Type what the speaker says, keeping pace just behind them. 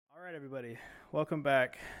right, everybody. Welcome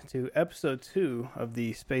back to episode 2 of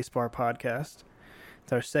the Spacebar podcast.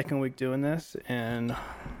 It's our second week doing this, and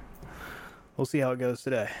we'll see how it goes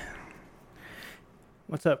today.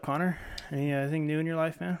 What's up, Connor? Anything new in your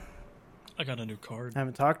life, man? I got a new card. I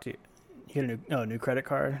haven't talked to you. You got a new credit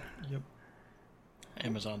card? Yep.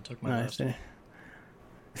 Amazon took my last one.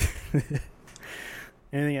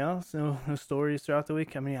 Anything else? No stories throughout the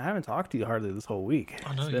week? I mean, I haven't talked to you hardly this whole week.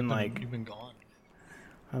 I know, you've been gone.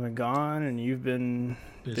 I've been gone, and you've been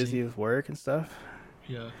busy with work and stuff?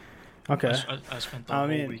 Yeah. Okay. I spent the whole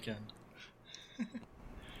weekend.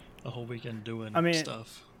 The whole weekend doing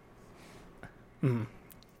stuff.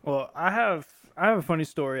 Well, I have a funny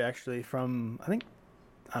story, actually, from, I don't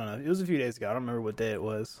know, it was a few days ago. I don't remember what day it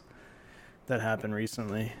was that happened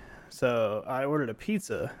recently. So, I ordered a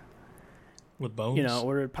pizza. With bones?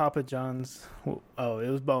 Ordered Papa John's. Oh, it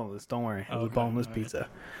was boneless. Don't worry. It was a boneless pizza.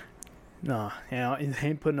 No, it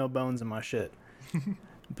ain't putting no bones in my shit.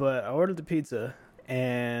 But I ordered the pizza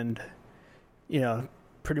and,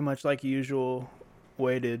 pretty much like usual,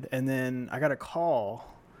 waited. And then I got a call,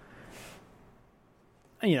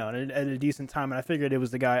 at a decent time. And I figured it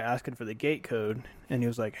was the guy asking for the gate code. And he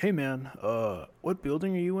was like, "Hey, man, what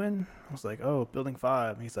building are you in?" I was like, "Oh, building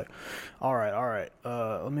 5. And he's like, all right.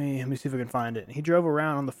 Let me see if I can find it." And he drove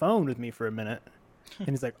around on the phone with me for a minute. And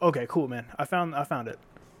he's like, "Okay, cool, man. I found it."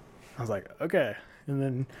 I was like, "Okay." And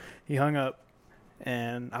then he hung up,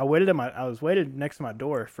 and I was waiting next to my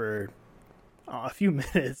door for a few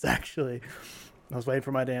minutes, actually. I was waiting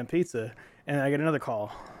for my damn pizza, and I get another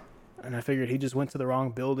call, and I figured he just went to the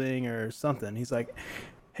wrong building or something. He's like,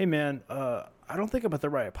 "Hey, man, I don't think I'm at the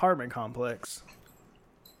right apartment complex."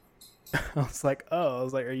 I was like,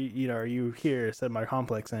 "Are you here?" Said my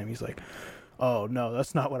complex name. He's like, "Oh, no,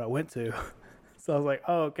 that's not what I went to." So I was like,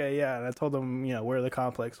 "Oh, okay, yeah." And I told him, where the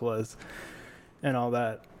complex was and all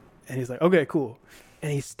that. And he's like, "Okay, cool."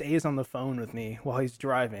 And he stays on the phone with me while he's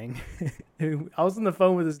driving. I was on the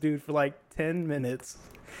phone with this dude for like 10 minutes.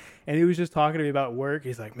 And he was just talking to me about work.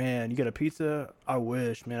 He's like, "Man, you got a pizza? I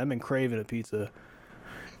wish, man. I've been craving a pizza."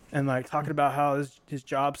 And like talking about how his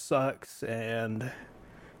job sucks and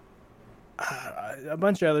a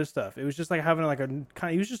bunch of other stuff. It was just like having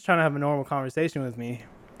he was just trying to have a normal conversation with me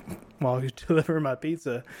while he was delivering my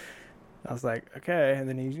pizza. I was like, okay. And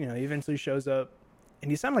then he eventually shows up, and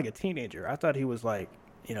he sounded like a teenager. I thought he was like,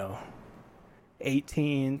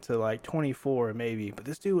 18 to like 24 maybe, but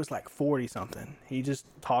this dude was like 40 something. He just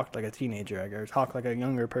talked like a teenager, or talked like a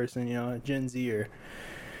younger person, a Gen Zer.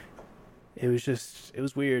 It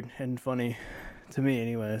was weird and funny to me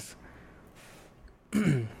anyways.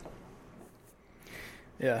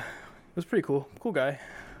 Yeah, it was pretty cool. Cool guy.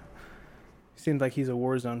 Seemed like he's a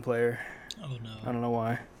Warzone player. Oh, no. I don't know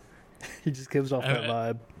why. He just gives off that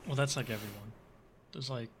vibe. Well, that's like everyone.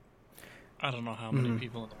 There's like, I don't know how many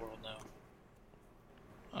people in the world now.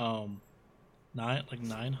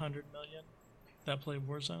 900 million that play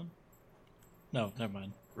Warzone? No, never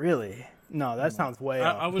mind. Really? No, that sounds way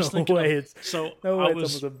off. I was thinking. It's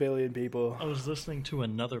almost a billion people. I was listening to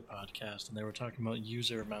another podcast, and they were talking about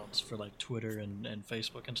user amounts for like Twitter and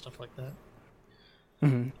Facebook and stuff like that.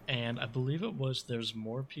 Mm-hmm. And I believe it was there's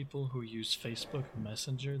more people who use Facebook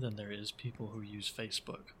Messenger than there is people who use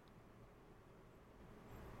Facebook.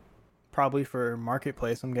 Probably for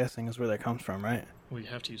Marketplace, I'm guessing, is where that comes from, right? Well, you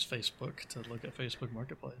have to use Facebook to look at Facebook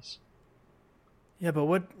Marketplace. Yeah, but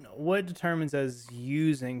what determines as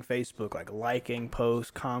using Facebook, like liking posts,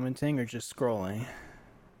 commenting, or just scrolling?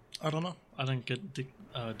 I don't know. I didn't dig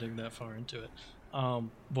that far into it.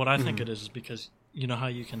 What I think it is because you know how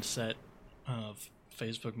you can set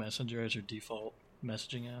Facebook Messenger as your default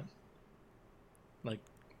messaging app, like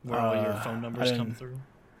where all your phone numbers come through.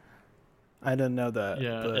 I didn't know that.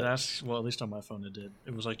 Yeah, it asks. Well, at least on my phone, it did.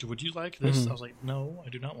 It was like, "Would you like this?" I was like, "No, I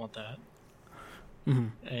do not want that."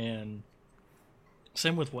 And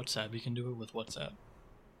same with WhatsApp. You can do it with WhatsApp.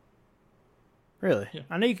 Really? Yeah.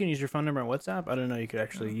 I know you can use your phone number on WhatsApp. I didn't know you could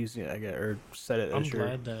actually use it, or set it as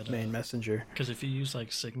your main messenger. Because if you use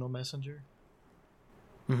like Signal Messenger,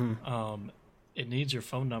 it needs your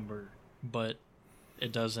phone number, but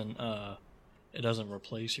it doesn't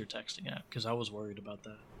replace your texting app. Because I was worried about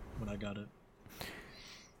that when I got it.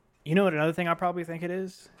 You know what? Another thing I probably think it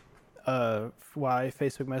is, why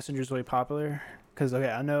Facebook Messenger is really popular. Because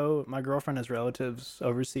I know my girlfriend has relatives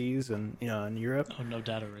overseas and in Europe. Oh, no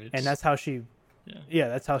data rates. And that's how she,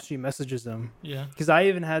 that's how she messages them. Yeah. Because I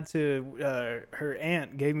even had to. Her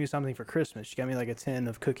aunt gave me something for Christmas. She got me like a tin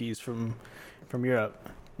of cookies from Europe.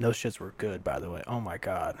 Those shits were good, by the way. Oh my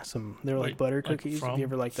god, they were like butter cookies. Have you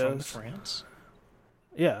ever liked those? From France?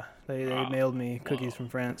 Yeah, they mailed me cookies from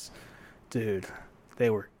France. Dude, they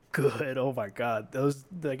were good. Oh my god, those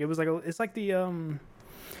like it was like it's like the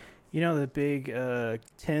the big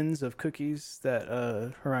tins of cookies that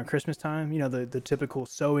around Christmas time. The typical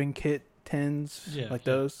sewing kit tins, Yeah, like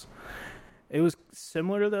yeah. those. It was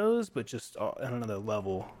similar to those, but just on another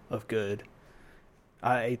level of good.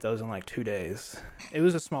 I ate those in like 2 days. It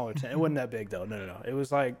was a smaller tin. It wasn't that big though. No. It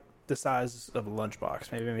was like the size of a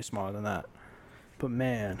lunchbox, maybe smaller than that. But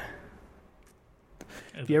man,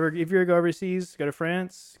 if you ever go overseas, go to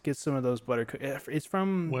France, get some of those butter cookies. It's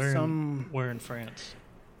from where in France?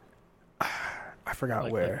 I forgot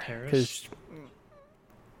Like where, Paris? because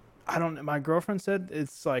I don't. My girlfriend said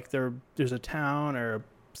it's like there's a town or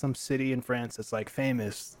some city in France that's like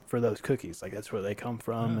famous for those cookies. Like that's where they come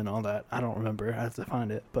from and all that. I don't remember. I have to find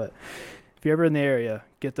it. But if you're ever in the area,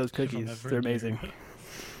 get those cookies. They're amazing.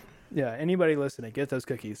 Yeah, anybody listening, get those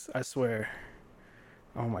cookies. I swear.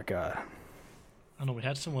 Oh my god. I know we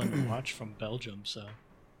had someone watch from Belgium, so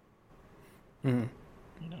Mm.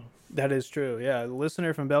 you know. That is true. Yeah, the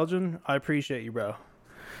listener from Belgium, I appreciate you, bro.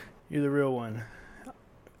 You're the real one.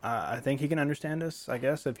 I think he can understand us, I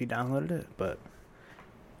guess, if he downloaded it. But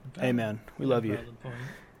hey, man, we love you. Point.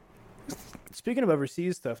 Speaking of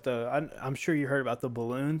overseas stuff, though, I'm sure you heard about the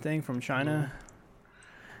balloon thing from China.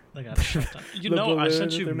 They got shut down. You The know, I balloon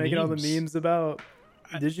sent that you they're making all the memes about.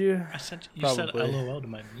 Did you? I sent you. You said Probably. LOL to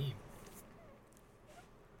my meme.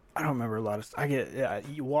 I don't remember a lot of stuff. I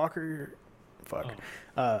get Walker. Fuck.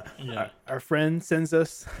 Oh, yeah. Our friend sends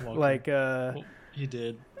us Walker. like Well, he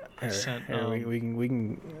did. He Here, sent. we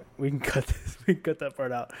can cut this. We can cut that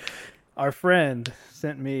part out. Our friend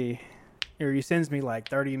sent me, or he sends me like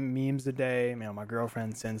 30 memes a day. My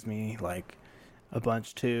girlfriend sends me like a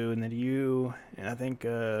bunch too, and then you and I think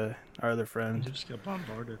our other You friend. just get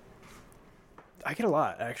bombarded. I get a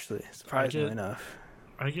lot actually, surprisingly enough.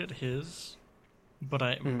 I get his, but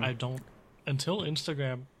I don't until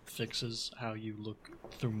Instagram fixes how you look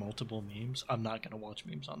through multiple memes. I'm not gonna watch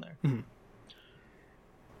memes on there.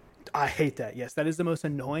 I hate that. Yes, that is the most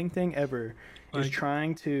annoying thing ever. Is Like,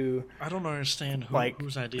 trying to I don't understand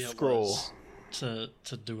whose idea scroll. was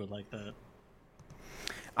to do it like that.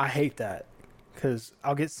 I hate that because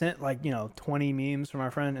I'll get sent 20 memes from my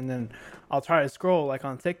friend, and then I'll try to scroll like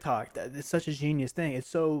on TikTok. It's such a genius thing. It's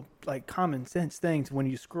so like common sense things. When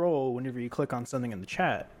you scroll, whenever you click on something in the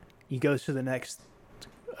chat, he goes to the next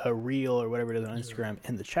reel or whatever it is on Instagram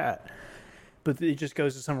in the chat. But it just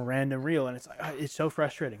goes to some random reel, and it's so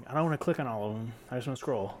frustrating. I don't want to click on all of them. I just want to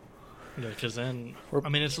scroll. Yeah, because then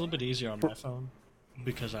it's a little bit easier on my phone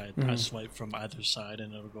because I swipe from either side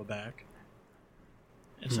and it'll go back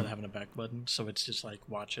instead of having a back button. So it's just like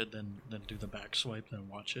watch it, then do the back swipe, then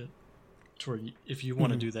watch it. To where if you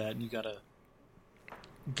want to do that, you gotta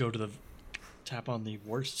go to tap on the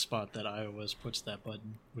worst spot that iOS puts that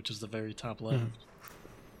button, which is the very top left.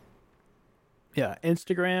 Yeah,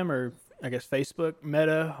 Instagram or I guess Facebook,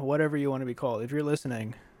 Meta, whatever you want to be called. If you're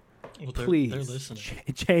listening, Well, please they're listening.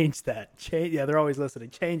 change that. Yeah, they're always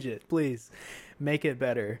listening. Change it, please. Make it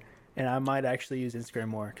better. And I might actually use Instagram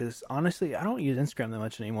more because honestly, I don't use Instagram that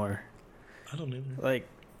much anymore. I don't either. Like,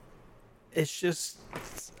 it's just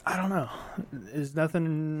I don't know. There's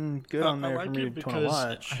nothing good on there I for like me it to want to because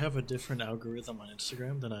watch. I have a different algorithm on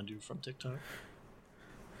Instagram than I do from TikTok.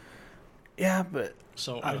 Yeah, but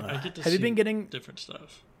So I don't know. I get to Have see you been getting different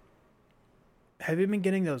stuff. Have you been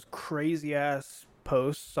getting those crazy ass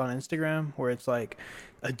posts on Instagram where it's like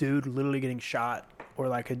a dude literally getting shot, or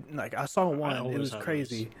like I saw one. It always was have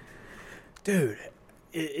crazy, dude.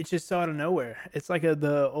 It's just so out of nowhere. It's like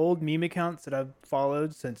the old meme accounts that I've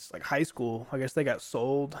followed since like high school. I guess they got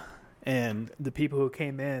sold, and the people who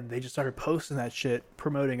came in, they just started posting that shit,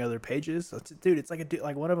 promoting other pages. Dude, it's like a dude.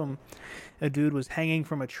 Like one of them, a dude was hanging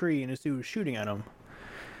from a tree, and this dude was shooting at him.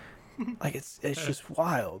 Like it's just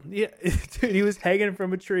wild. Yeah, dude, he was hanging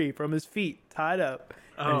from a tree from his feet, tied up,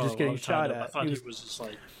 and just getting shot at. I thought he was just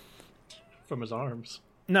like from his arms.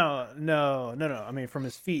 No. I mean, from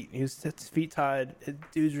his feet. He was his feet tied.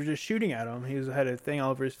 Dudes were just shooting at him. He had a thing all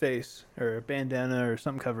over his face, or a bandana, or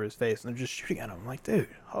something cover his face, and they're just shooting at him. I'm like, dude,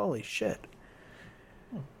 holy shit.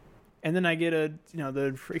 And then I get the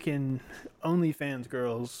freaking OnlyFans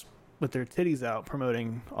girls with their titties out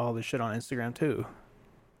promoting all this shit on Instagram too.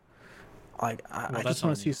 Like, I just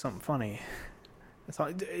want to see something funny. That's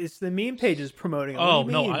all. It's the meme pages promoting. Oh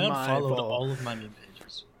no, I unfollowed all of my meme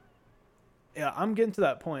pages. Yeah, I'm getting to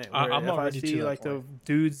that point where I'm if I already see to that like point. the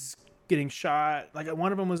dudes getting shot, like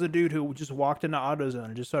one of them was a dude who just walked into AutoZone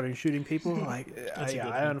and just started shooting people. Like,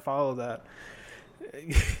 I unfollowed that.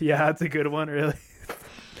 Yeah, that's a good one, really.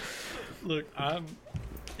 Look,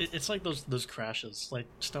 it's like those crashes, like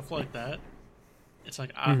stuff like that. It's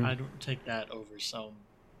like I don't take that over some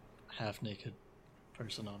half naked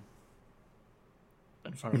person on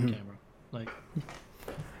in front of a camera. Like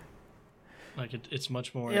it's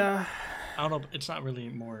much more. Yeah. I don't know. It's not really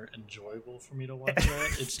more enjoyable for me to watch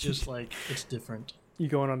that. It's just like it's different. You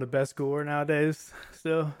going on the best gore nowadays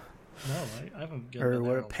still? No, I haven't. Or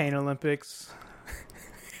what? Pain Olympics.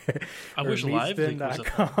 I wish Live League was a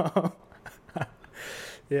thing.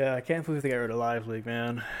 Yeah, I can't believe they got rid of Live League,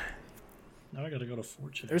 man. Now I gotta go to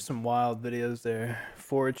 4chan. There's some wild videos there.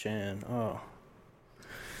 4chan. Oh.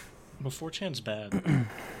 But 4chan's bad.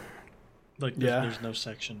 Like, there's no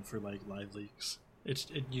section for, like, live leaks.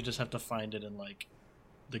 You just have to find it in, like,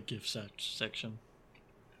 the GIF section.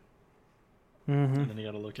 Mm-hmm. And then you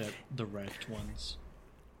gotta look at the wrecked ones.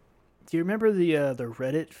 Do you remember the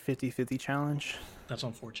Reddit 50/50 challenge? That's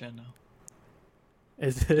on 4chan now.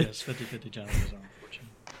 Is it? Yes, 50/50 challenge is on 4chan.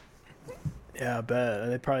 Yeah, I bet.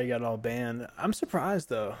 They probably got it all banned. I'm surprised,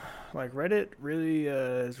 though. Like, Reddit really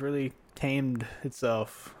has really tamed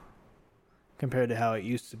itself compared to how it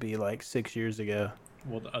used to be, like, 6 years ago.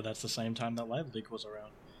 Well, that's the same time that Live Leak was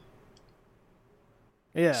around.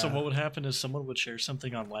 Yeah. So what would happen is someone would share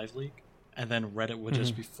something on Live Leak, and then Reddit would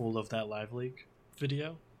just be full of that Live Leak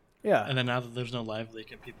video. Yeah. And then now that there's no Live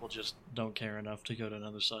Leak and people just don't care enough to go to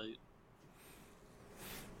another site.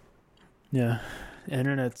 Yeah. The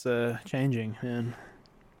internet's changing, man.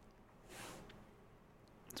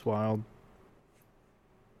 It's wild.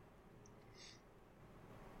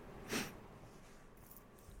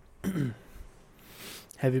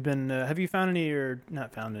 Have you found any, or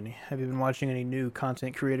not found any? Have you been watching any new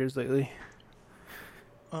content creators lately?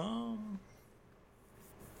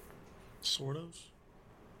 Sort of,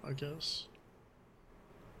 I guess.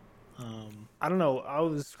 I don't know. I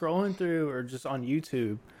was scrolling through, or just on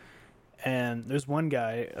YouTube, and there's one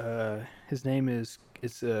guy. His name is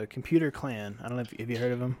Computer Clan. I don't know if you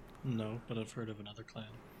heard of him. No, but I've heard of another clan.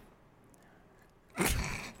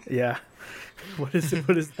 Yeah. What is it?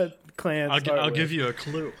 What is that clan? I'll give you a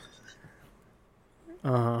clue.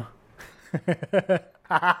 Oh,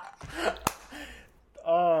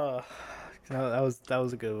 that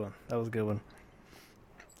was a good one. That was a good one.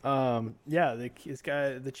 Yeah, this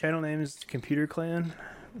guy. The channel name is Computer Clan.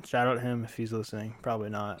 Shout out to him if he's listening. Probably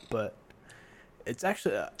not, but it's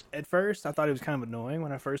actually at first I thought it was kind of annoying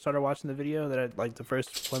when I first started watching the video. That I like the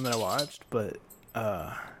first one that I watched, but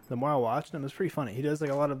the more I watched him, it's pretty funny. He does like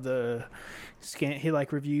a lot of the scam. He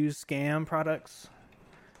like reviews scam products.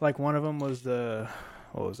 Like one of them was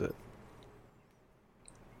what was it?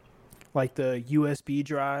 Like the USB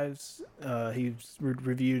drives. He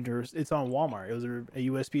reviewed, or it's on Walmart. It was a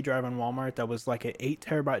USB drive on Walmart that was like an 8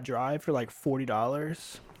 terabyte drive for like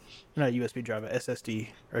 $40. Not a USB drive, a SSD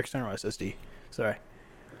or external SSD. Sorry.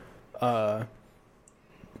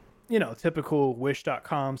 Typical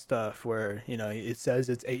Wish.com stuff where, it says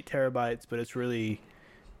it's 8 terabytes, but it's really,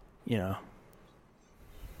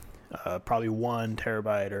 probably 1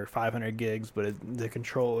 terabyte or 500 gigs, but the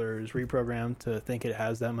controller is reprogrammed to think it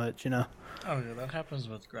has that much, Oh, yeah, that happens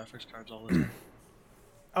with graphics cards all the time.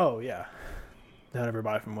 Oh, yeah. Don't ever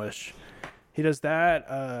buy from Wish. He does that.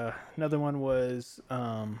 Another one was,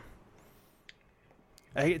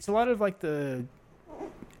 it's a lot of like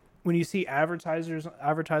when you see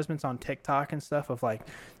advertisements on TikTok and stuff of like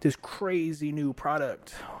this crazy new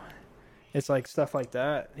product, it's like stuff like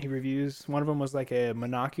that he reviews. One of them was like a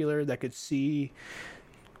monocular that could see,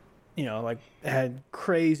 like had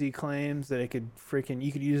crazy claims that it could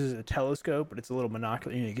you could use it as a telescope, but it's a little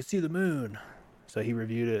monocular. You could see the moon. So he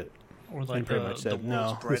reviewed it. Or like and pretty much said,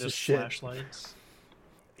 no, this is shit. Flashlights.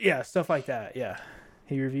 Yeah, stuff like that. Yeah,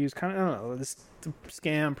 he reviews kind of, I don't know, the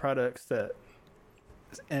scam products that.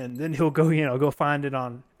 And then he'll go find it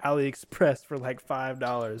on AliExpress for like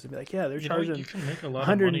 $5 and be like, yeah, they're charging you can make a lot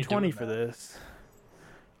 $120 of for this.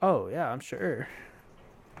 Oh yeah, I'm sure.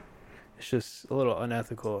 It's just a little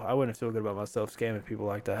unethical. I wouldn't feel good about myself scamming people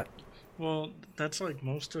like that. Well, that's like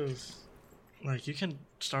most of, like, you can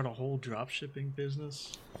start a whole drop shipping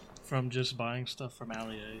business from just buying stuff from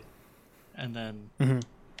AliA, and then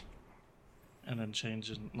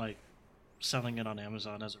changing, like, selling it on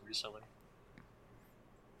Amazon as a reseller.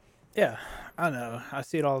 Yeah, I know. I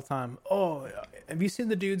see it all the time. Oh, have you seen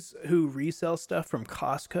the dudes who resell stuff from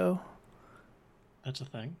Costco? That's a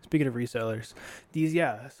thing. Speaking of resellers,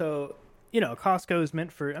 so, Costco is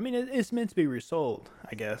meant for, it's meant to be resold,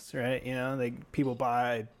 I guess, right? People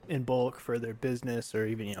buy in bulk for their business, or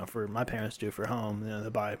even, for my parents do for home. They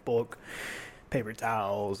buy bulk paper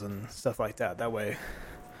towels and stuff like that. That way,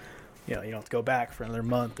 you don't have to go back for another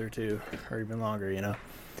month or two or even longer,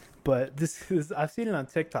 But I've seen it on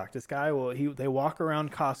TikTok. This guy they walk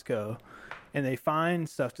around Costco and they find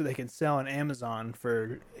stuff that they can sell on Amazon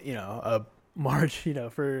for, a margin,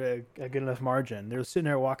 for a good enough margin. They're sitting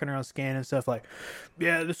there walking around scanning stuff like,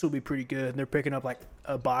 yeah, this will be pretty good. And they're picking up like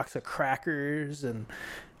a box of crackers and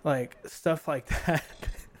like stuff like that.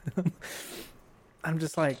 I'm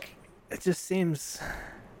just like, it just seems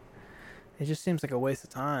like a waste of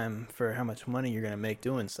time for how much money you're going to make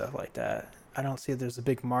doing stuff like that. I don't see there's a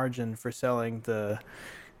big margin for selling the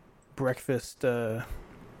breakfast, the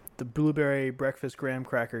blueberry breakfast graham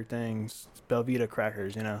cracker things, Belvita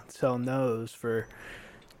crackers, selling those for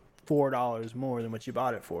 $4 more than what you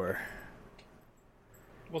bought it for.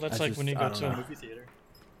 Well, that's like when you go to a movie theater.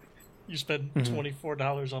 You spend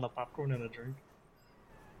 $24 on a popcorn and a drink.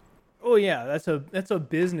 Oh yeah, that's a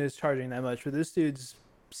business charging that much, but this dude's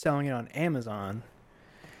selling it on Amazon.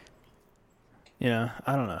 I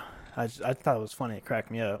don't know. I thought it was funny. It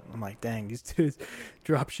cracked me up. I'm like, dang, these dudes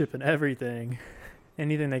drop shipping everything.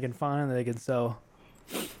 Anything they can find that they can sell.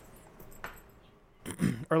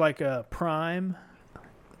 Or like Prime.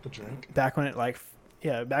 The drink? Back when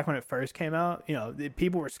it first came out,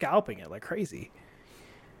 people were scalping it like crazy.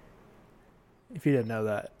 If you didn't know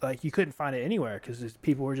that. Like, you couldn't find it anywhere because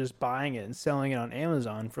people were just buying it and selling it on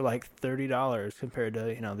Amazon for like $30 compared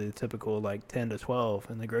to, the typical like 10 to 12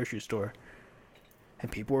 in the grocery store. And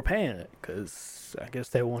people were paying it because I guess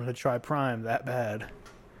they wanted to try Prime that bad.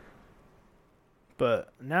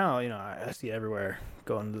 But now, I see it everywhere.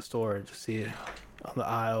 Going to the store, just see it on the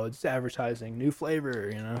aisle. It's advertising new flavor,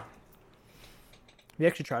 Have you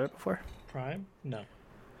actually tried it before? Prime? No.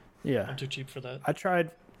 Yeah. I'm too cheap for that. I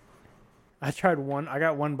tried one. I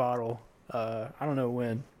got one bottle. I don't know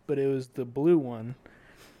when, but it was the blue one.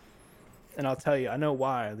 And I'll tell you, I know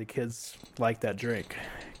why the kids like that drink.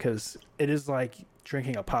 Because it is like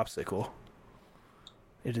drinking a popsicle.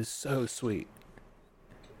 It is so sweet.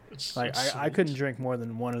 It's I couldn't drink more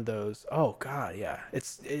than one of those. Oh God, yeah.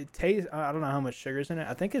 It tastes. I don't know how much sugar's in it.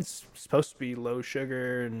 I think it's supposed to be low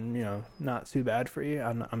sugar and not too bad for you.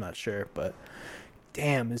 I'm not sure, but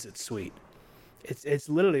damn, is it sweet. It's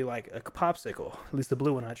literally like a popsicle. At least the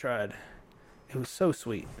blue one I tried. It was so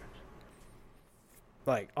sweet.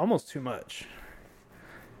 Like almost too much.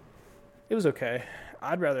 It was okay.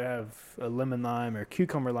 I'd rather have a lemon lime or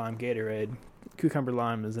cucumber lime Gatorade. Cucumber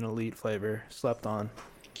lime is an elite flavor. Slept on.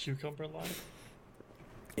 Cucumber lime?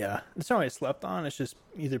 Yeah. It's not really slept on. It's just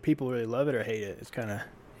either people really love it or hate it. It's kind of,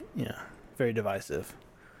 very divisive.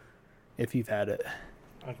 If you've had it.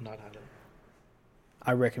 I've not had it.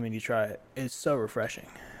 I recommend you try it. It's so refreshing.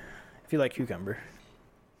 If you like cucumber.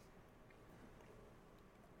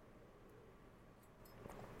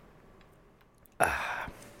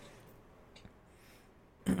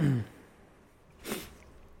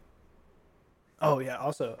 Oh yeah,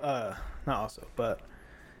 also, not also, but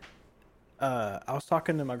I was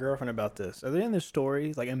talking to my girlfriend about this. Are there any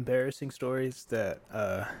stories, like embarrassing stories that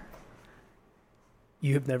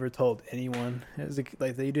you have never told anyone,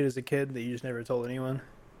 like that you did as a kid that you just never told anyone?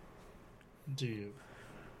 Do you?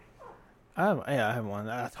 I have one.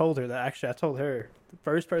 I told her that. Actually, I told her, the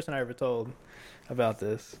first person I ever told about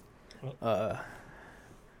this. And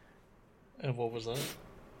what was that?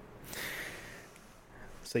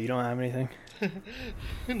 So you don't have anything?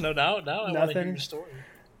 No, now I want to hear your story.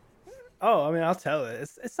 Oh, I mean, I'll tell it.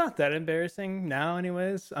 It's not that embarrassing now,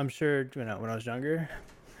 anyways. I'm sure when I was younger,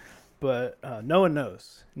 but no one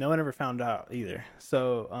knows. No one ever found out either.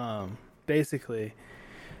 So basically,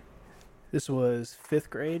 this was 5th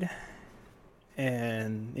grade,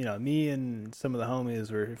 and me and some of the homies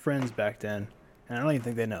were friends back then, and I don't even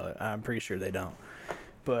think they know it. I'm pretty sure they don't.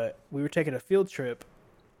 But we were taking a field trip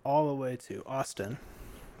all the way to Austin.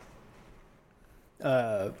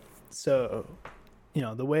 So,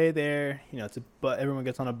 the way there, but everyone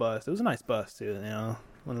gets on a bus. It was a nice bus too,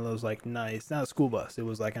 one of those like nice, not a school bus. It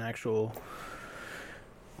was like an actual,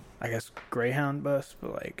 I guess, Greyhound bus,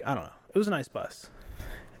 but like, I don't know. It was a nice bus.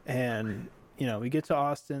 And, we get to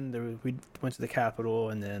Austin, we went to the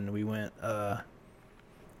Capitol, and then we went, to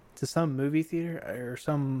some movie theater or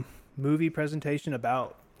some movie presentation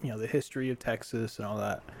about, the history of Texas and all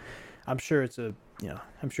that. I'm sure it's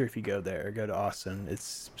I'm sure if you go to Austin,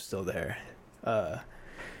 it's still there.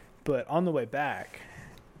 But on the way back,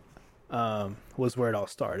 was where it all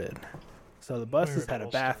started. So the buses had a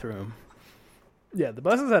bathroom. Yeah, the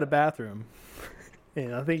buses had a bathroom.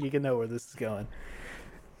 And I think you can know where this is going.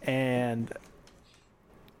 And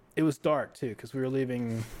it was dark too, because we were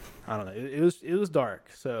leaving. I don't know. It was dark.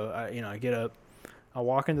 So I get up, I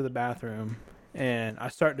walk into the bathroom, and I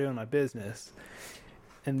start doing my business.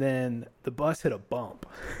 And then the bus hit a bump.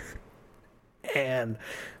 And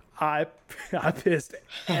I I pissed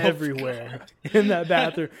everywhere in that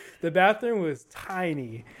bathroom. The bathroom was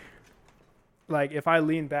tiny. Like if I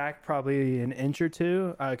leaned back probably an inch or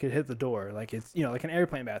two, I could hit the door. Like it's like an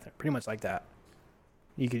airplane bathroom, pretty much like that.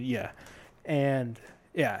 You could and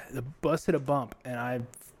the bus hit a bump, and I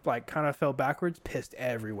like kind of fell backwards, pissed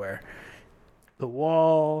everywhere. The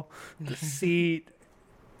wall, the seat,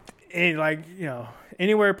 and like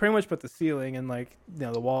anywhere pretty much but the ceiling and like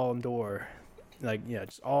the wall and door, like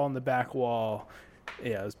just all on the back wall.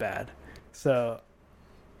 Yeah, it was bad. So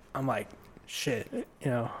I'm like, shit,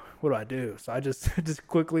 what do I do? So I just just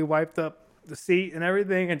quickly wiped up the seat and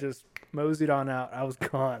everything and just moseyed on out. I was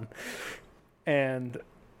gone, and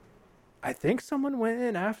I think someone went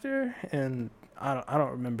in after, and I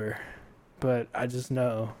don't remember, but I just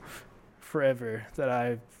know forever that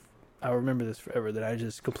I remember this forever, that I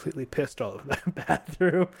just completely pissed all over that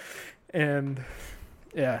bathroom, and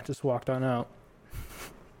just walked on out.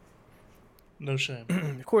 No shame.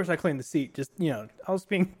 Of course, I cleaned the seat. Just I was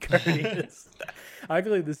being courteous. I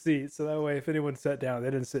cleaned the seat so that way, if anyone sat down,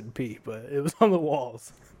 they didn't sit and pee. But it was on the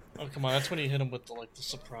walls. Oh come on, that's when you hit him with the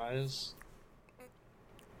surprise.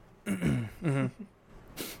 Mm-hmm.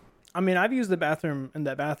 I mean, I've used the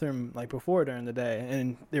bathroom like before during the day,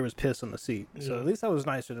 and there was piss on the seat. Yeah. So at least I was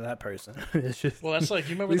nicer to that person. It's just, well, that's like,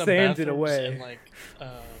 you remember the bathrooms in like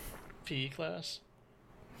PE class?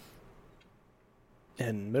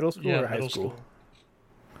 In middle school or high school?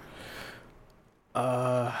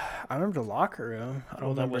 I remember the locker room. I don't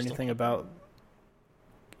remember anything about.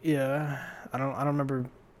 Yeah, I don't remember.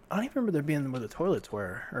 I don't even remember there being where the toilets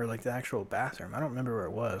were, or like the actual bathroom. I don't remember where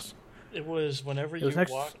it was. It was whenever you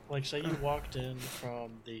walked, like say you walked in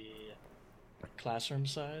from the classroom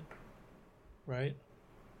side, right?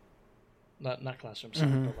 Not classroom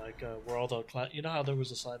side, but like where all the you know how there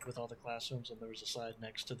was a side with all the classrooms and there was a side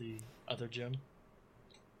next to the other gym?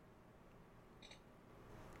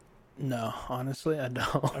 No, honestly, I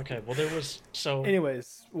don't. Okay, well there was so.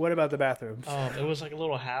 Anyways, what about the bathrooms? It was like a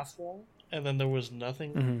little half wall, and then there was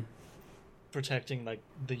nothing protecting like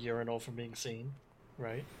the urinal from being seen,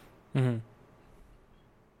 right? Mm-hmm.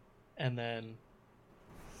 And then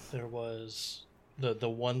there was the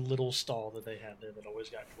one little stall that they had there that always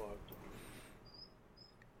got clogged.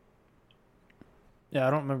 Yeah, I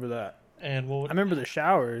don't remember that. And I remember the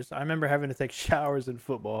showers. I remember having to take showers in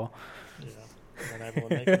football. Yeah, and then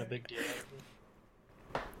everyone making a big deal out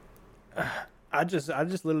of it. I just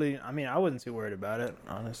literally, I mean, I wasn't too worried about it,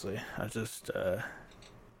 honestly. I just,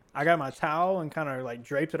 I got my towel and kind of like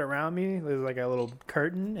draped it around me. There's like a little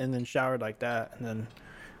curtain, and then showered like that, and then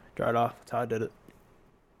dried off. That's how I did it.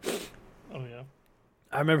 Oh yeah.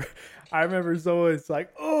 I remember someone's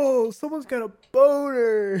like, "Oh, someone's got a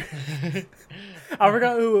boner." I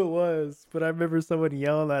forgot who it was, but I remember someone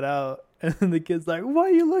yelling that out, and then the kid's like, "Why are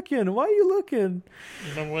you looking? Why are you looking?"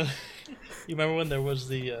 You remember when there was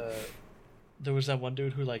there was that one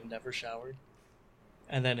dude who like never showered,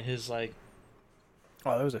 and then his like.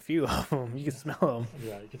 Oh, there was a few of them. You could smell them.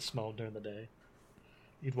 Yeah, you could smell them during the day.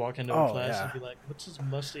 You'd walk into a class and be like, "What's this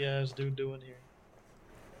musty ass dude doing here?"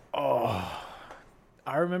 Oh,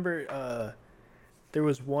 I remember there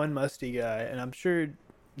was one musty guy, and I'm sure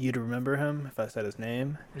you'd remember him if I said his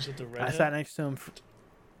name. Was it the redhead? I sat next to him.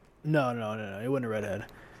 No. It wasn't a redhead.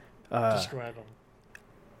 Describe him.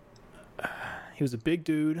 He was a big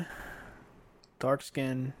dude, dark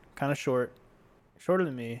skin, kind of shorter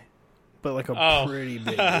than me, but like a pretty big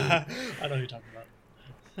dude. I know who you're talking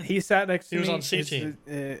about. He sat next to me. He was on C team.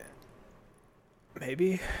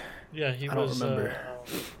 Maybe. Yeah, he was. I don't remember.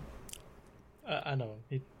 I know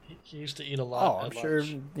him. He used to eat a lot. Oh, I'm sure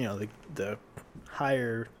the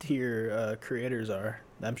higher tier creators are.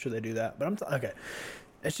 I'm sure they do that. But okay.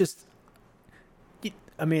 It's just.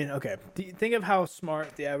 I mean, okay. Think of how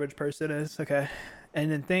smart the average person is, okay,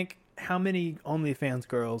 and then think how many OnlyFans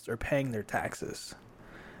girls are paying their taxes.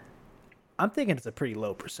 I'm thinking it's a pretty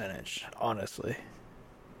low percentage, honestly.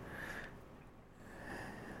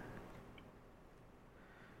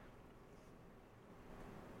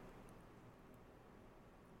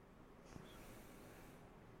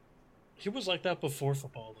 He was like that before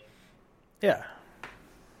football, though. Yeah.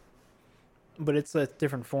 But it's a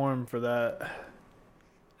different form for that.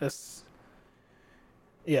 It's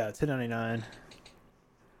 1099.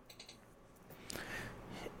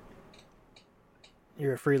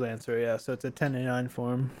 You're a freelancer, yeah, so it's a 1099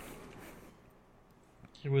 form.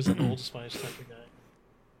 He was an Old Spice type of guy.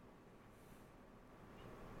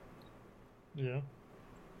 Yeah.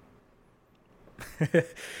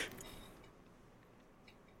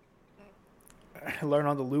 Learn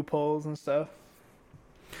all the loopholes and stuff.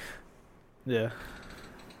 Yeah.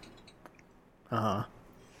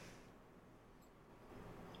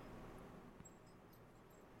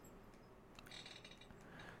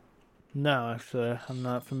 No, actually, I'm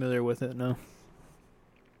not familiar with it. No.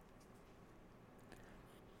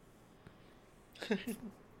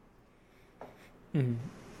 Mhm.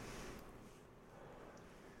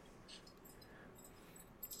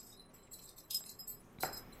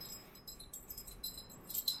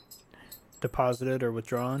 Deposited or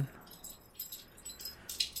withdrawn,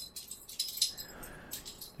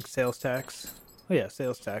 like sales tax. Oh yeah,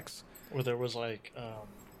 sales tax. Where there was like,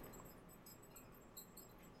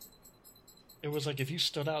 it was like if you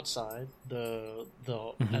stood outside the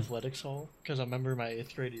Hmm. athletics hall, because I remember my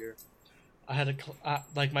eighth grade year, I had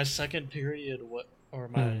like my second period, what or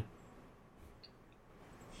Hmm. my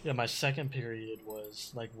yeah, my second period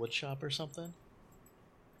was like woodshop or something,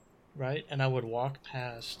 right? And I would walk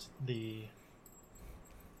past the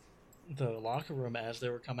locker room as they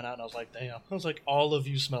were coming out, and I was like, damn. I was like, all of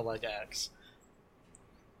you smell like Axe.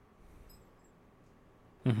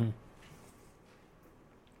 Hmm.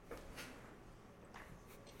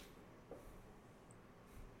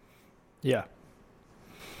 Yeah.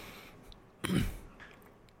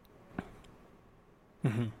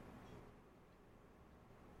 Hmm.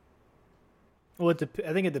 Well,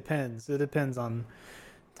 I think it depends. It depends on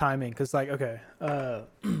timing, because like, okay,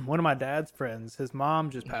 one of my dad's friends, his mom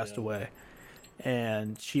just passed Yeah. away,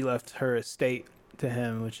 and she left her estate to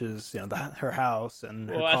him, which is her house and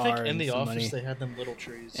her Well, I think car in and the some office money, they had them little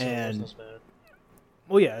trees, so it wasn't and as bad.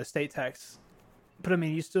 well, yeah, estate tax. But I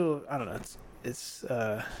mean, you still, I don't know. It's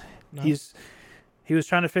No, he's he was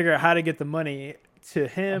trying to figure out how to get the money to I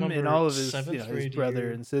him and remember all of his seventh his grade brother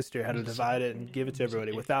year. and sister, how Was to it divide seventh it grade and year? give it Or to was it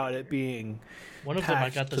everybody eighth grade without year? it being One of them I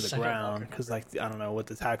got taxed the to the second locker ground, because number like I don't know what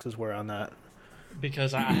the taxes were on that.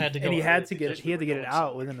 because I had to And go he had early to get it. because He we had were to get it going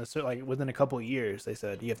out somewhere. within a couple of years. They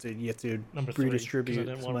said you have to Number three because I redistribute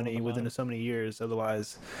didn't his want it on money the within bottom. so many years.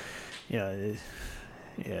 Otherwise, you know,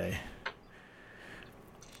 yeah.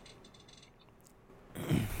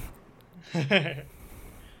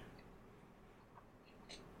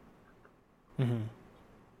 Hmm.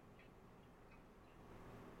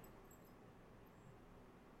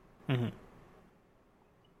 Hmm.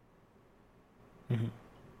 Hmm.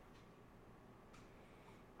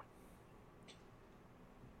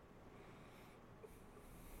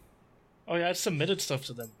 Oh yeah, I submitted stuff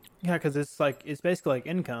to them. Yeah, because it's basically like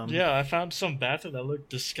income. Yeah, I found some bathroom that looked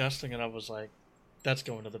disgusting, and I was like, "That's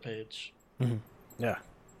going to the page." Hmm. Yeah.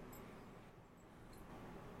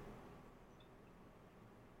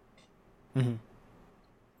 Hmm.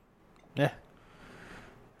 Yeah.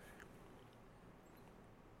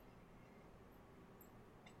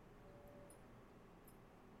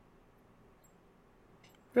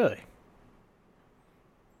 Really.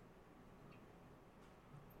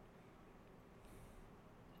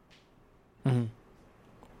 Hmm.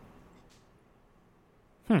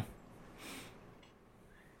 Hmm.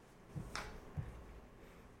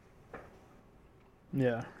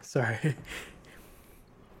 Yeah. Sorry.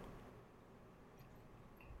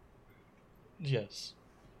 Yes.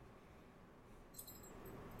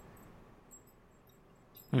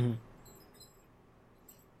 Hmm.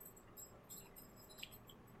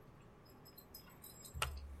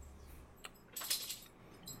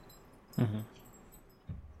 Hmm.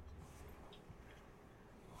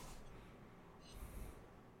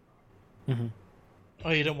 Hmm.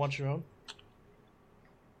 Oh, you didn't want your own?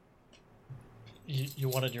 You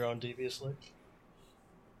wanted your own deviously?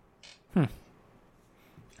 Hmm.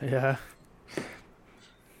 Yeah.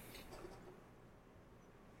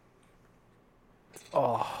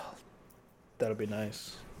 Oh, that'll be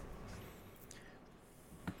nice.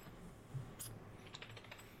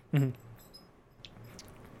 Hmm.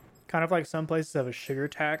 Kind of like some places have a sugar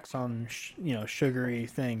tax on sugary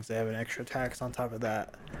things. They have an extra tax on top of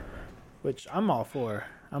that, which I'm all for.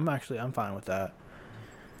 I'm fine with that.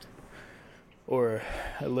 Or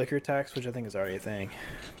a liquor tax, which I think is already a thing.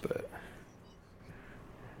 But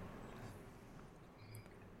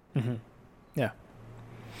hmm, yeah.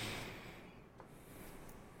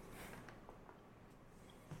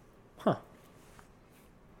 Huh.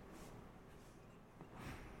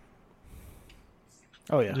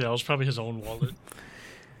 Oh yeah. Yeah, it was probably his own wallet.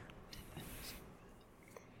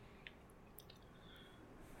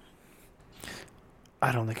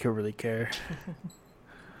 I don't think he'll really care.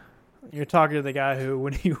 You're talking to the guy who,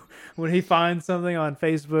 when he finds something on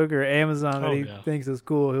Facebook or Amazon that Oh he yeah, thinks is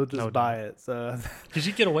cool, he'll no just doubt. buy it. So Did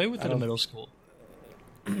you get away with I it in don't. middle school?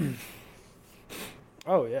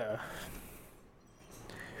 Oh yeah.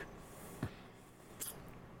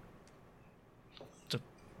 De-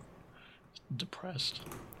 depressed.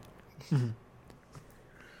 Mhm.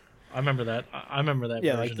 I remember that. I remember that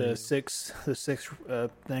Yeah, like version of you. the six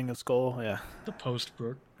thing of skull. Yeah, The post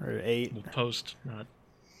Brook. or 8. Well, post, not.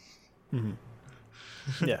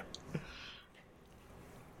 Yeah.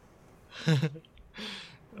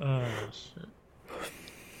 Oh shit.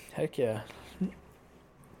 Heck yeah.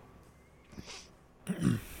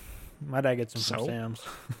 My dad gets them from So? Sam's.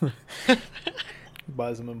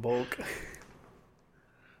 Buys them in bulk.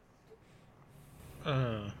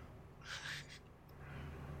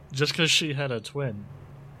 Just because she had a twin.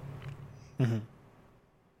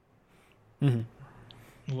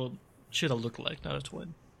 Well, she had a look-alike, not a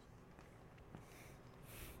twin.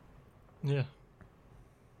 Yeah.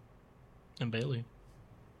 And Bailey.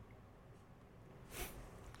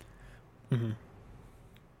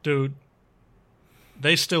 Dude,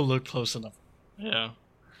 they still look close enough. Yeah.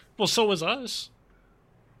 Well, so was us.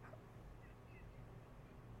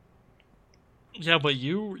 Yeah, but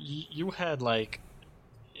you had like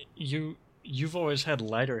you've always had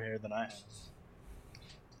lighter hair than I have.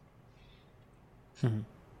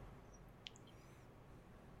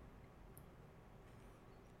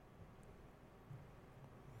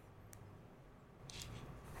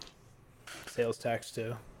 Sales tax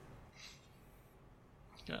too.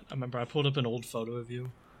 God, I remember I pulled up an old photo of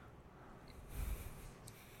you,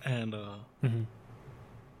 and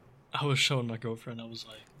I was showing my girlfriend. I was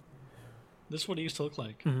like, "This is what he used to look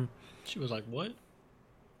like." She was like, "What?"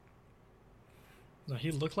 Like,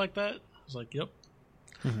 he looked like that? I was like, "Yep."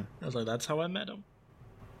 I was like, "That's how I met him."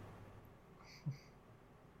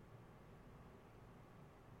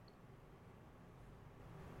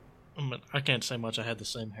 I can't say much. I had the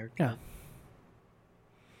same haircut.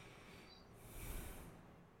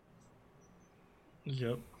 Yeah.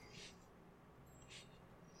 Yep.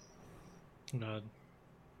 God.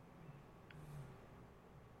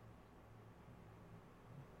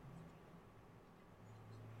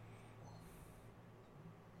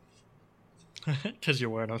 Because you're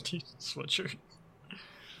wearing a sweatshirt.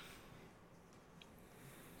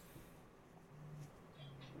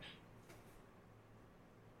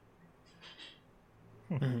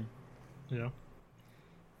 Yeah.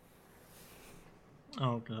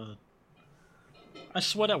 Oh, God. I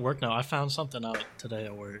sweat at work now. I found something out today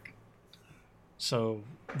at work. So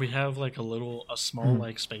we have like a small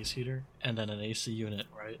like space heater and then an AC unit,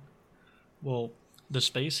 right? Well, the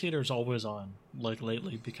space heater is always on, like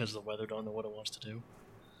lately, because the weather don't know what it wants to do.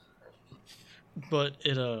 But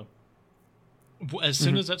it as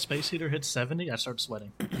soon as that space heater hits 70, I start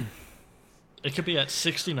sweating. It could be at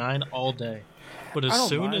 69 all day, but as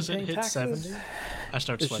soon as it hits 70, I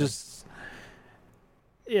start sweating. It's just,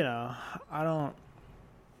 you know, I don't.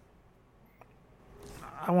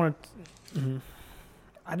 I want to.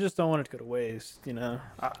 I just don't want it to go to waste. You know,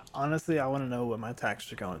 honestly, I want to know what my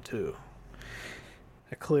taxes are going to.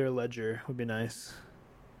 A clear ledger would be nice.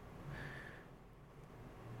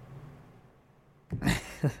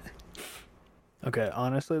 Okay,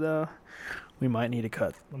 honestly though, we might need to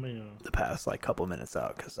cut the past like couple minutes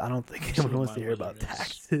out because I don't think anyone wants to hear about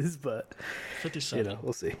taxes. But 57. You know,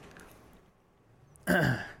 we'll see.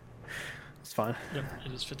 It's fine. Yep,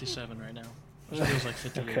 it is 57 right now. It feels like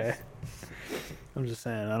 58. Okay. I'm just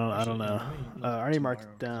saying. I don't know. I already marked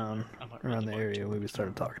it down around the area when we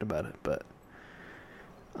started talking about it, but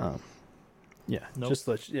yeah, just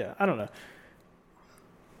I don't know.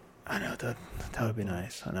 I know that would be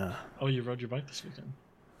nice. I know. Oh, you rode your bike this weekend?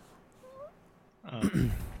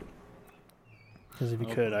 Because if you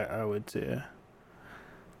could, I would too.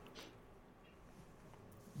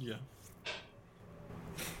 Yeah.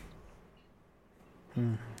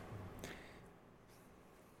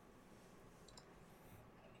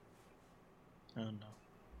 Oh no.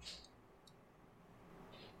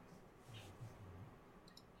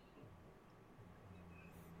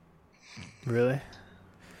 Really?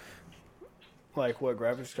 Like what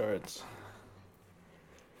graphics cards?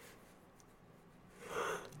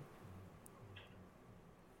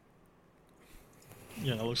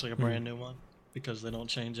 Yeah, it looks like a brand new one because they don't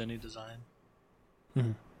change any design.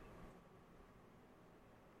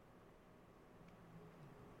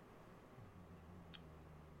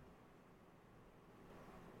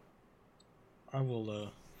 I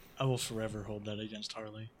will forever hold that against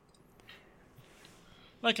Harley.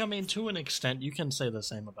 Like, I mean, to an extent, you can say the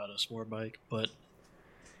same about a sport bike, but,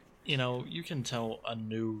 you know, you can tell a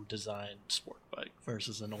new design sport bike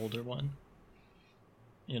versus an older one.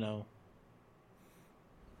 You know?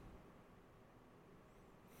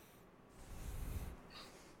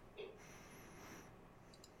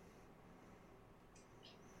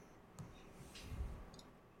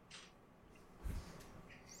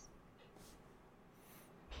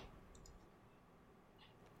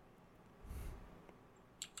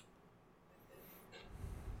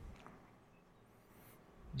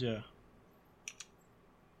 Yeah.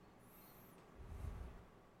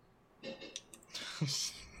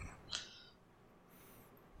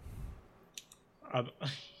 I,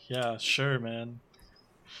 yeah, sure, man.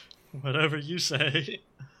 Whatever you say.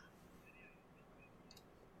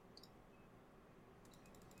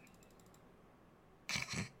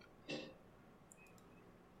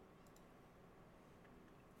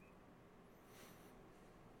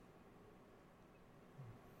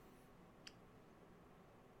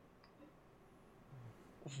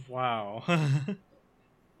 Wow.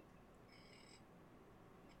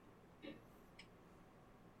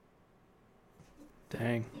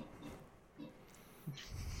 Dang.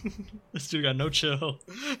 This dude got no chill.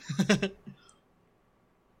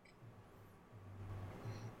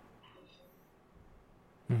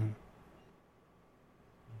 Mhm.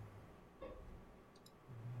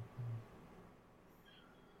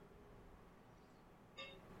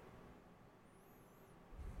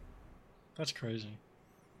 That's crazy.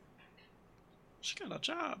 She got a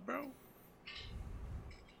job, bro.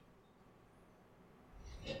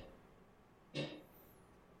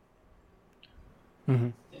 Mm-hmm.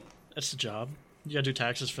 That's the job. You gotta do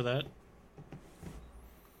taxes for that.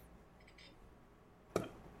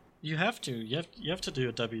 You have to. You have to do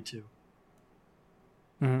a W-2.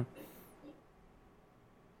 Mm-hmm.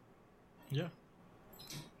 Yeah.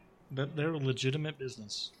 They're a legitimate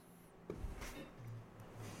business.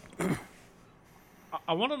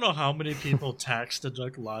 I want to know how many people tax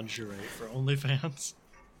deduct lingerie for OnlyFans.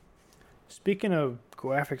 Speaking of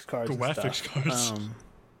graphics cards, Graphics and stuff, cards.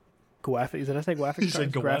 graphics. Did I say graphics You cards?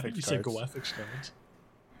 said Graphics you said cards. graphics cards.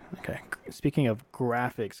 Okay. Speaking of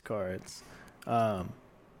graphics cards,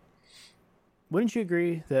 wouldn't you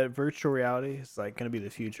agree that virtual reality is like going to be the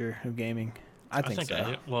future of gaming? I think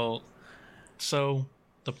so. Well, so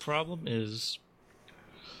the problem is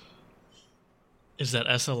that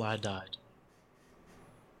SLI died.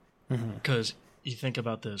 Because you think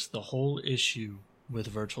about this, the whole issue with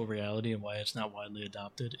virtual reality and why it's not widely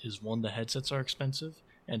adopted is, one, the headsets are expensive,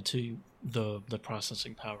 and two, the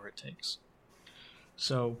processing power it takes.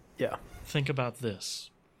 So Yeah. think about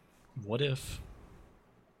this. What if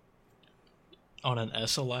on an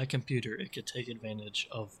SLI computer it could take advantage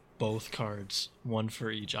of both cards, one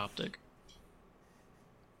for each optic?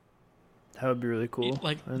 That would be really cool.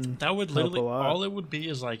 Like, and that would help literally, a lot. all it would be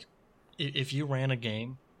is like, if you ran a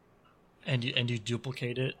game and you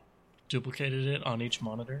duplicated it on each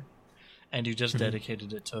monitor, and you just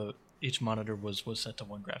dedicated it to each monitor was set to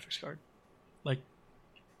one graphics card. Like,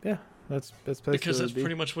 Yeah, that's because that's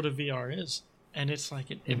pretty much what a VR is, and it's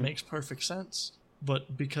like it Mm-hmm. makes perfect sense.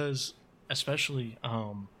 But because especially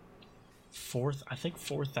I think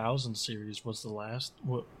 4000 series was the last,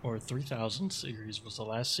 or 3000 series was the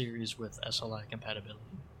last series with SLI compatibility.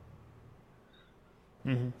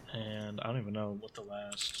 Mm-hmm. And I don't even know what the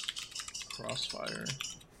last Crossfire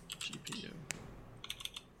GPU.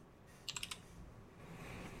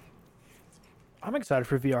 I'm excited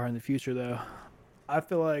for VR in the future, though. I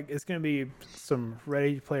feel like it's going to be some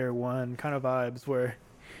Ready Player One kind of vibes where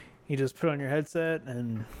you just put on your headset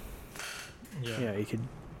and Yeah. you could.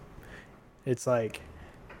 It's like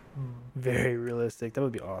very realistic. That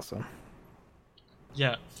would be awesome.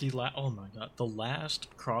 Yeah, oh my god, the last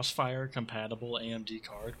Crossfire compatible AMD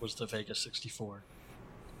card was the Vega 64,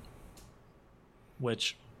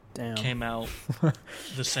 which Damn. came out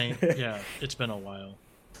the same. Yeah, it's been a while.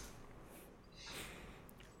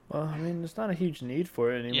 Well, I mean, there's not a huge need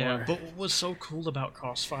for it anymore. Yeah, but what was so cool about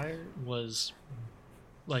Crossfire was,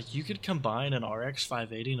 like, you could combine an RX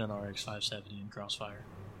 580 and an RX 570 in Crossfire.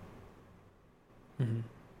 Mm-hmm.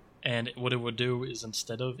 And what it would do is,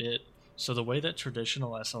 instead of it, so the way that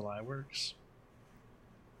traditional SLI works,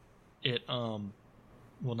 it well,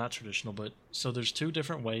 not traditional, but so there's two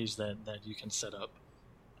different ways that you can set up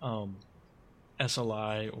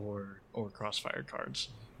SLI or Crossfire cards.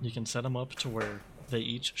 You can set them up to where they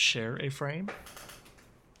each share a frame,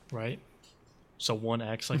 right? So one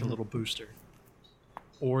acts like a little booster,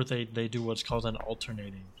 or they do what's called an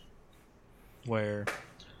alternating, where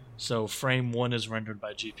so frame 1 is rendered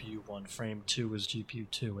by GPU 1, frame 2 is GPU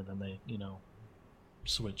 2, and then they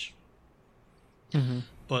switch. Mm-hmm.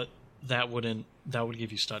 But that would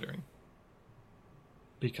give you stuttering,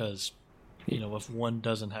 because if one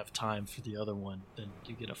doesn't have time for the other one, then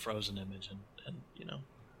you get a frozen image, and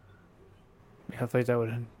I think that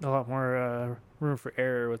would a lot more room for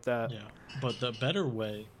error with that. yeah. But the better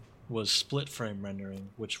way was split frame rendering,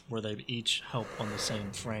 where they each help on the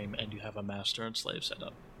same frame, and you have a master and slave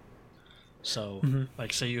setup. So,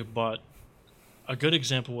 like, say you bought, a good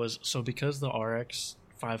example was, so because the RX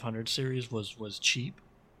 500 series was cheap,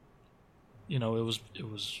 it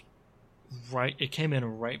was right. It came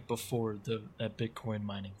in right before that Bitcoin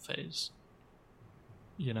mining phase.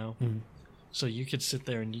 So you could sit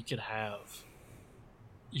there and you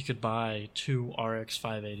could buy 2 RX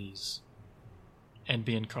 580s and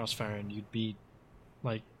be in Crossfire, and you'd be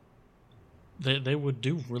like, they would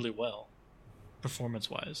do really well performance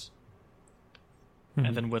wise.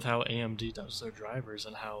 And then with how AMD does their drivers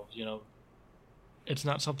and how, it's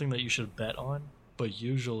not something that you should bet on, but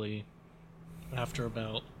usually after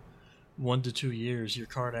about 1 to 2 years, your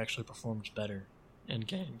card actually performs better in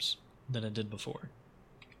games than it did before.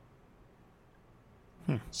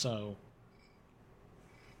 So,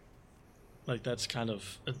 like, that's kind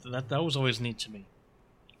of, that was always neat to me.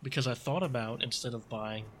 Because I thought about, instead of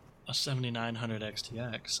buying a 7900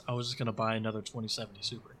 XTX, I was just going to buy another 2070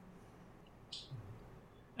 Super.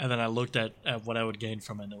 And then I looked at what I would gain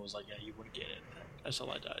from it, and it was like, yeah, you wouldn't get it. That's how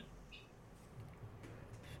I died.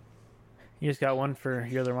 You just got one for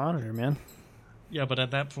your other monitor, man. Yeah, but at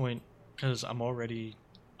that point, because I'm already,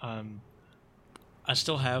 I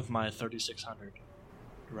still have my 3600,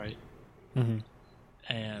 right?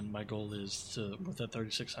 And my goal is to, with that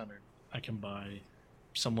 3600, I can buy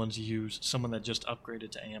someone that just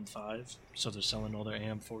upgraded to AM5, so they're selling all their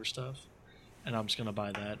AM4 stuff, and I'm just gonna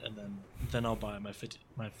buy that, and then I'll buy my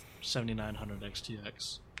 7900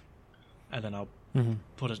 XTX, and then I'll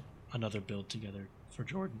put another build together for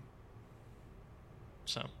Jordan.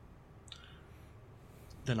 So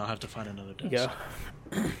then I'll have to find another desk.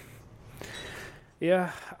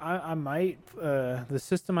 Yeah, I might. The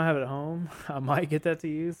system I have at home, I might get that to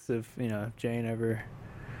use if Jane ever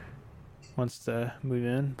wants to move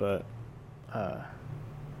in. But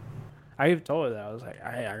I even told her that I was like,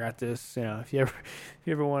 "Hey, I got this. If you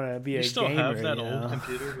ever want to be a gamer, you still have that old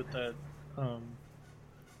computer with that.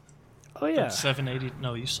 Oh yeah, that 780.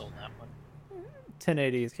 No, you sold that one.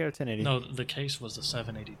 1080. It's got a 1080. No, the case was the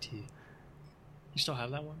 780T. You still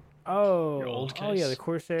have that one? Oh, your old case? Oh yeah, the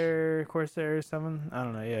Corsair 7. I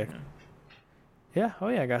don't know. Yeah. Oh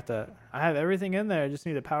yeah, I got that. I have everything in there. I just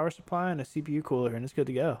need a power supply and a CPU cooler, and it's good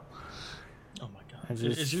to go. Oh my god!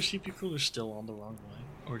 Is your CPU cooler still on the wrong way,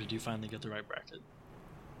 or did you finally get the right bracket?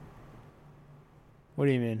 What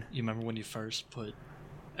do you mean? You remember when you first put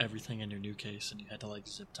everything in your new case, and you had to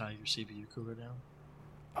zip tie your CPU cooler down?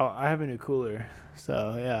 Oh, I have a new cooler,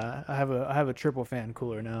 so yeah, I have a triple fan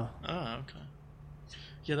cooler now. Oh, okay.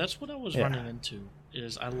 Yeah, that's what I was running into.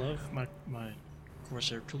 Is I love my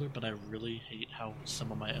Corsair cooler, but I really hate how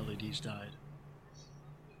some of my LEDs died.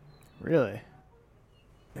 Really?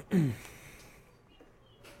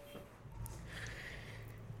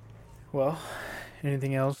 Well,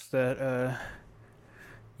 anything else that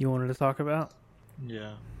you wanted to talk about?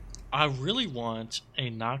 Yeah, I really want a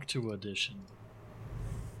Noctua edition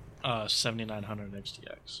 7900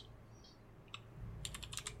 XTX.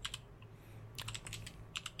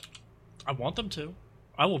 I want them to.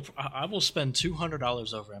 I will spend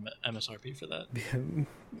 $200 over MSRP for that. You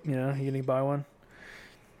gonna buy one?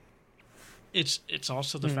 It's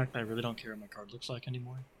also the fact that I really don't care what my card looks like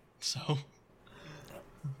anymore. So,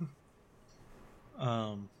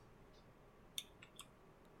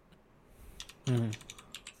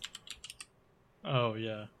 Oh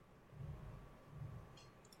yeah.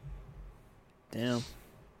 Damn.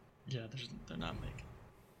 Yeah, they're not making.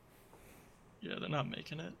 Yeah, they're not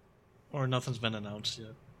making it, or nothing's been announced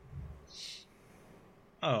yet.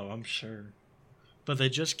 Oh, I'm sure, but they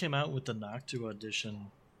just came out with the Noctua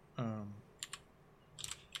edition.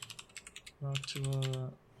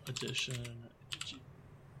 Noctua edition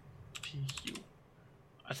GPU.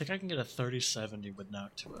 I think I can get a 3070 with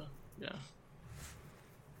Noctua. Yeah.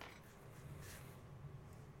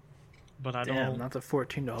 But I don't. Not the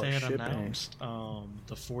 $14 they had shipping. announced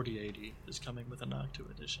the 4080 is coming with a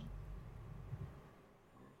Noctua edition.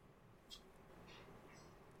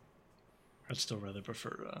 I'd still rather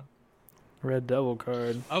prefer Red Devil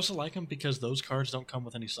card. I also like them because those cards don't come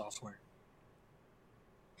with any software.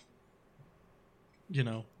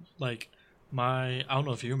 Like I don't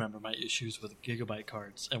know if you remember my issues with Gigabyte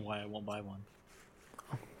cards and why I won't buy one.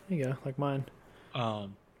 There you go, like mine.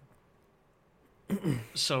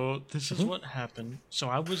 So this is what happened. So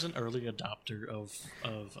I was an early adopter of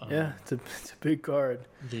yeah, it's a big card.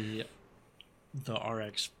 The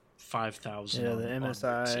RX 5000. Yeah, the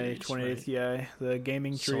MSI 28 Ti, the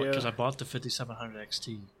gaming trio. Because I bought the 5700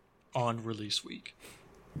 XT on release week.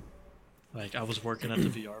 Like I was working at the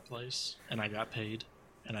VR place and I got paid,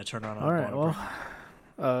 and I turned around and bought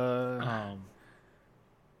a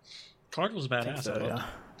card was badass. I loved it.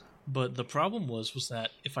 But the problem was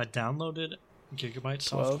that if I downloaded Gigabyte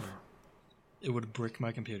software, it would brick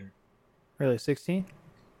my computer. Really, 16?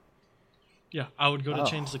 Yeah, I would go to Oh,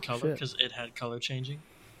 change the color shit. because it had color changing,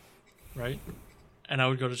 right? And I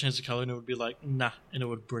would go to change the color, and it would be like, nah, and it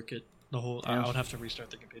would brick it. I would have to restart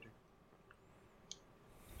the computer.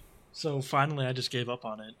 So finally, I just gave up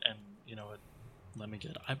on it, and you know what? Let me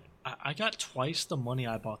get. I got twice the money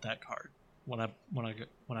I bought that card when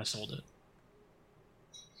I sold it.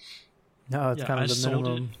 No, it's kind of the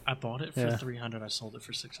minimum. I bought it for 300. I sold it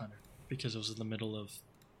for 600 because it was in the middle of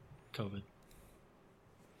COVID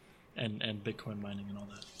and Bitcoin mining and all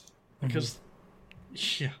that. Because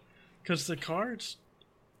because the cards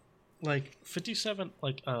like 57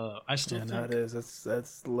 I still think nowadays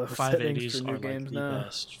that's low 580s settings for new are like games the now.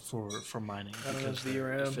 best for mining I don't have because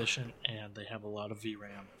they're VRAM. efficient and they have a lot of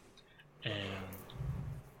VRAM, and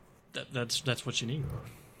that's what you need.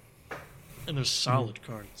 And they're solid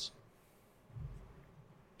cards.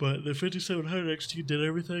 But the 5700 XT did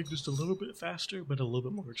everything just a little bit faster, but a little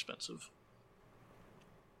bit more expensive.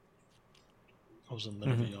 I was in the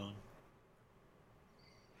middle of a yawn.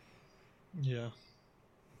 Yeah.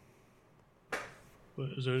 But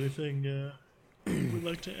is there anything you would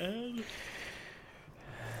like to add?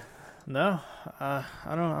 No, I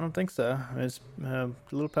don't think so. It's a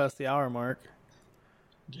little past the hour mark.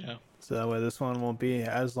 Yeah. So that way this one won't be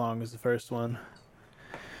as long as the first one.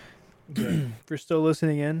 Yeah. If you're still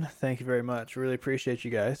listening in, thank you very much. Really appreciate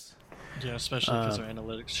you guys. Yeah, especially because our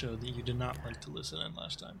analytics showed that you did not like to listen in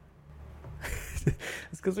last time.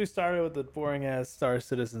 It's because we started with the boring ass Star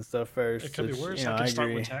Citizen stuff first. It could be worse. I can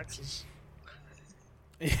start with taxes.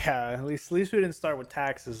 Yeah, at least we didn't start with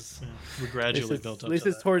taxes. Yeah, we gradually built up. At least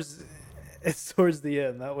it's towards the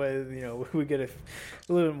end. That way, we get a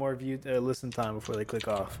little bit more listen time before they click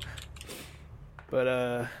off.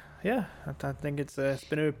 But yeah, I think it's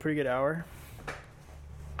been a pretty good hour.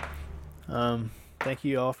 Thank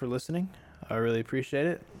you all for listening. I really appreciate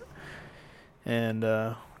it. And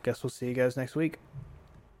guess we'll see you guys next week.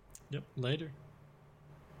 Yep. Later.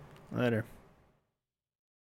 Later.